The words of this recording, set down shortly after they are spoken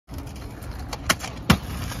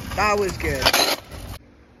That was good.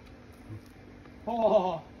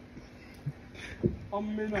 Oh.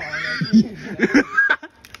 I'm in on it.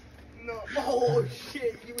 No. Oh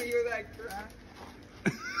shit! You hear that crack?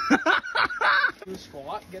 Do a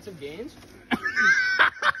squat, get some gains.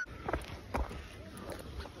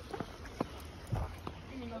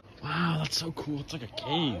 Wow, that's so cool. It's like a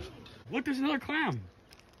cave. Look, there's another clam.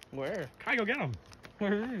 Where? Kai, go get him.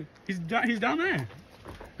 Where is he? He's down there.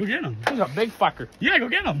 Go get him. He's a big fucker. Yeah, go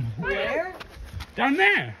get him. Where? Down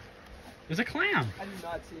there. There's a clam. I do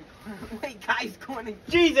not see it. Wait, guys, going to...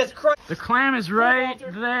 Jesus Christ! The clam is right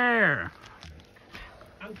there.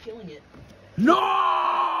 I'm killing it.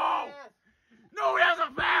 No! No, he has a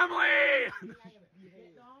family!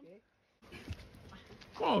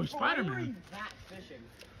 Whoa, Spider-Man. That fishing.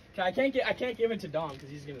 Okay, I can't give it to Dom because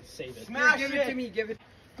he's gonna save it. Smash give it to me. Give it.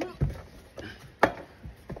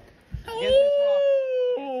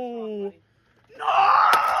 Oh! No!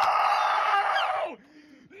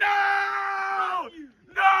 No!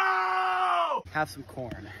 No! Have some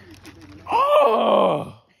corn.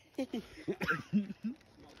 Oh!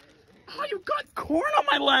 Oh, you got corn on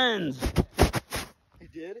my lens. You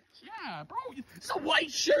did? Yeah, bro. It's a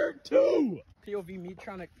white shirt too. POV me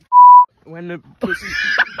trying to when the pussy.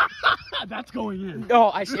 That's going in.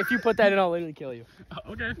 No, if you put that in, I'll literally kill you.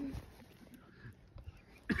 Okay.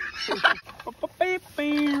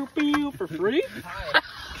 For free?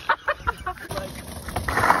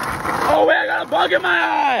 Oh wait, I got a bug in my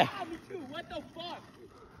eye. Oh, me too. What the fuck?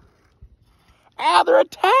 Ah, they're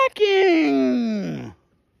attacking.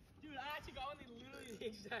 Dude, I actually got one literally the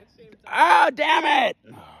exact same time. Ah, damn it.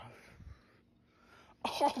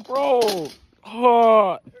 Oh, bro.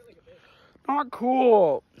 Oh, not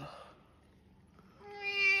cool.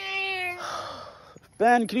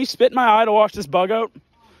 Ben, can you spit in my eye to wash this bug out?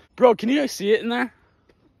 Bro, can you see it in there?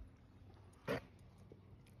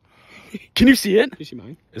 Can you see it? You see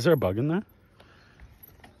mine? Is there a bug in there?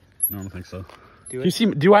 No, I don't think so. Do you see?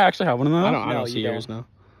 Do I actually have one of those? I No, don't see you yours now.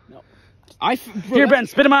 No. Here, Ben,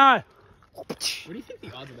 spit in my eye. What do you think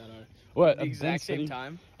the odds of that are? What? The a exact Ben same spitting?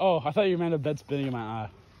 time? Oh, I thought you meant a bed spitting in my eye.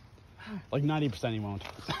 Like 90% he won't.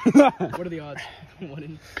 What are the odds? One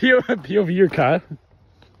in... POV your cut.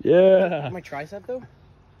 Yeah. My tricep though.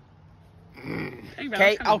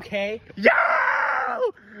 Okay, okay. Yo!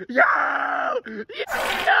 Yo! Yo!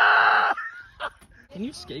 Can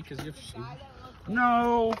you skate because you have shoes?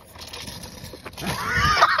 No.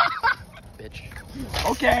 Bitch.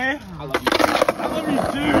 Okay. I love you. I love you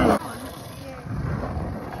too.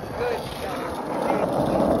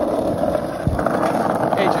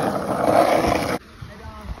 AJ.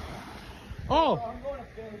 Oh.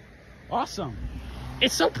 Awesome.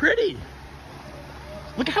 It's so pretty.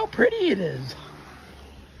 Look at how pretty it is.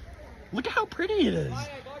 Look at how pretty it is. I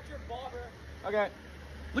got your bobber. Okay.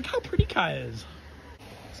 Look how pretty Kai is.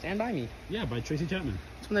 Stand by me. Yeah, by Tracy Chapman.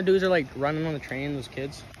 That's when the dudes are like running on the train, those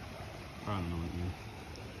kids. I don't know what you mean.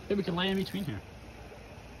 Hey, we can lay in between here.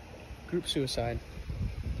 Group suicide.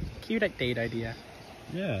 Cute date idea.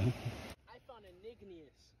 Yeah. I found an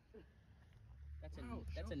igneous.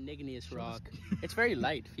 That's an igneous rock. It's very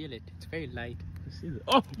light. Feel it. It's very light.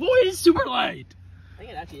 Oh, boy, it's super light. I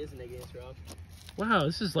think it actually is an igneous rock. Wow,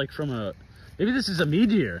 this is like from a... Maybe this is a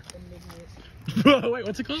meteor. An igneous. Wait,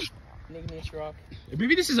 what's it called? An igneous rock.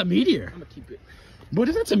 Maybe this is a meteor. I'm gonna keep it. What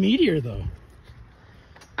if that's a meteor, though?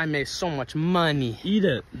 I made so much money. Eat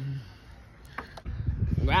it.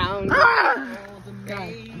 Round. Ah!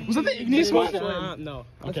 Was that the igneous one? No.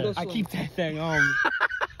 Okay. I keep that thing on.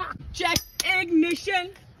 Check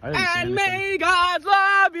ignition. I didn't see And anything. may God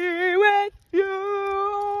love you with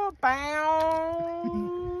you. Bound.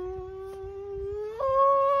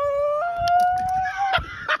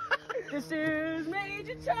 This is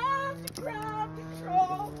Major Tom to ground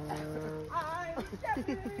control. I'm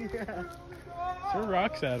definitely Throw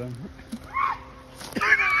rocks at him.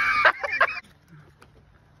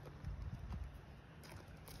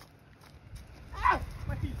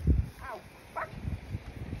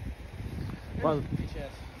 Wow,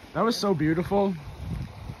 that was so beautiful.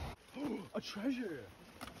 A treasure.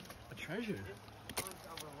 A treasure.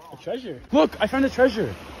 A treasure. Look, I found a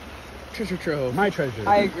treasure. treasure trove. My treasure.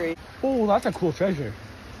 I agree. Oh, that's a cool treasure.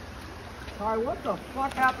 Sorry, what the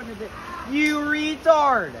fuck happened to this? You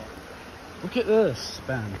retard! Look at this,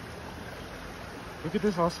 Ben. Look at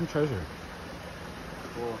this awesome treasure.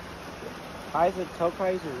 Cool. Kai's a tell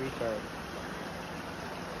Kai's a retard.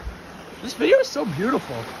 This video is so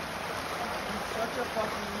beautiful. Such a fucking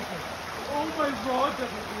retard. Oh my god, that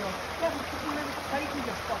video. Yeah, but you never take me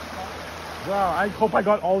to fuck. Wow, I hope I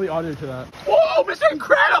got all the audio to that. Whoa, Mr.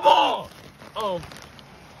 Incredible! Oh,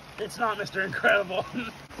 it's not Mr. Incredible.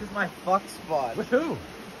 This is my fuck spot. With who?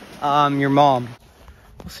 Your mom.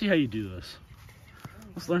 Let's see how you do this.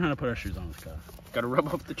 Let's learn how to put our shoes on this guy. Gotta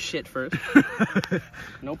rub up the shit first.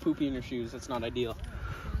 No poopy in your shoes. That's not ideal.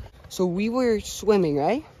 So we were swimming,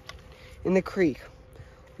 right? In the creek.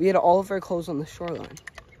 We had all of our clothes on the shoreline.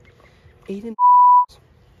 Aiden.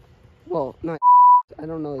 Well, not. I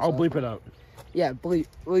don't know. I'll bleep it out. Yeah, bleep.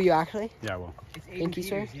 Will you actually? Yeah, I will. Thank you,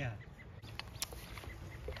 sir. Yeah.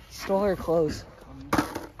 Stole her clothes.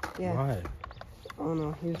 Yeah. Why? Oh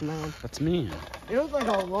no, he was mad. That's mean. It was like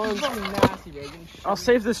a long. Nasty, Reagan. I'll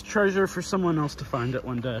save this treasure for someone else to find it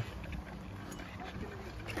one day.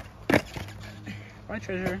 Bye,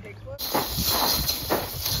 treasure.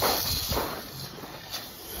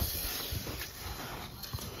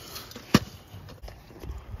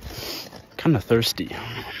 Kind of thirsty.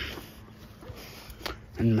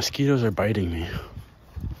 And mosquitoes are biting me.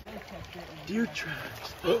 Deer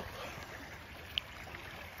tracks.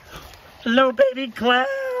 Hello, baby clown.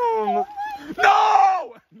 No!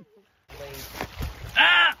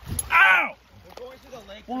 Ah! Ow! We're going to the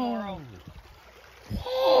lake Whoa.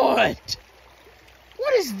 What?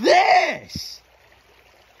 What is this?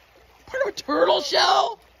 Part of a turtle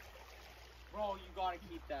shell? Bro, you gotta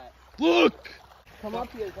keep that. Look! Come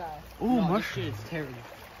up here, guy. Ooh, No, this mushroom. shit is terrible.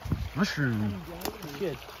 Mushroom.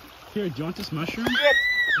 Shit. Here, do you want this mushroom?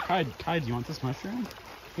 Kai, do you want this mushroom?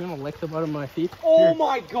 You wanna lick the bottom of my feet? Here. Oh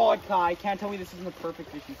my god, Kai. Can't tell me this isn't a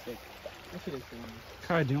perfect fishing stick. This shit is crazy.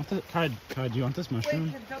 Kai, do you want this? Kai, do you want this mushroom?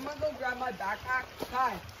 Wait, can someone go grab my backpack?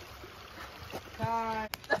 Kai. Kai.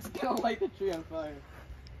 That's gonna light the tree on fire.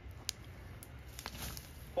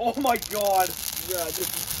 Oh my god. Yeah, this is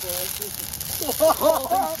so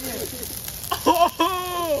Oh!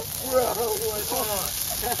 Bro, what the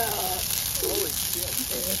holy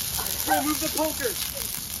shit. Bro, move the poker.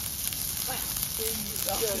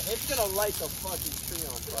 Dude, it's gonna light the fucking tree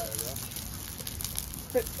on fire,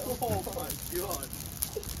 bro. Oh my god.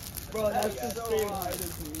 Bro, that's the same height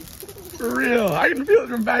as me. For real, I can feel it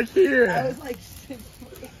from back I here. was like 6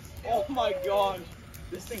 feet. Oh my god.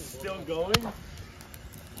 This thing's still going?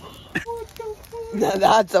 Now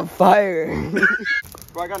that's a fire.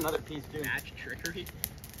 Bro, I got another piece, dude. Match trickery?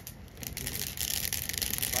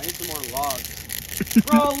 I need some more logs.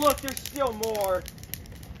 Bro, look, there's still more.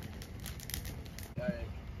 Alright.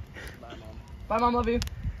 Bye, Mom. Bye, Mom. Love you.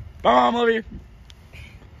 Bye, Mom, love you.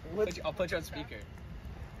 I'll put you on speaker.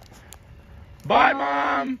 Bye,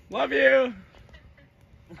 Mom, love you.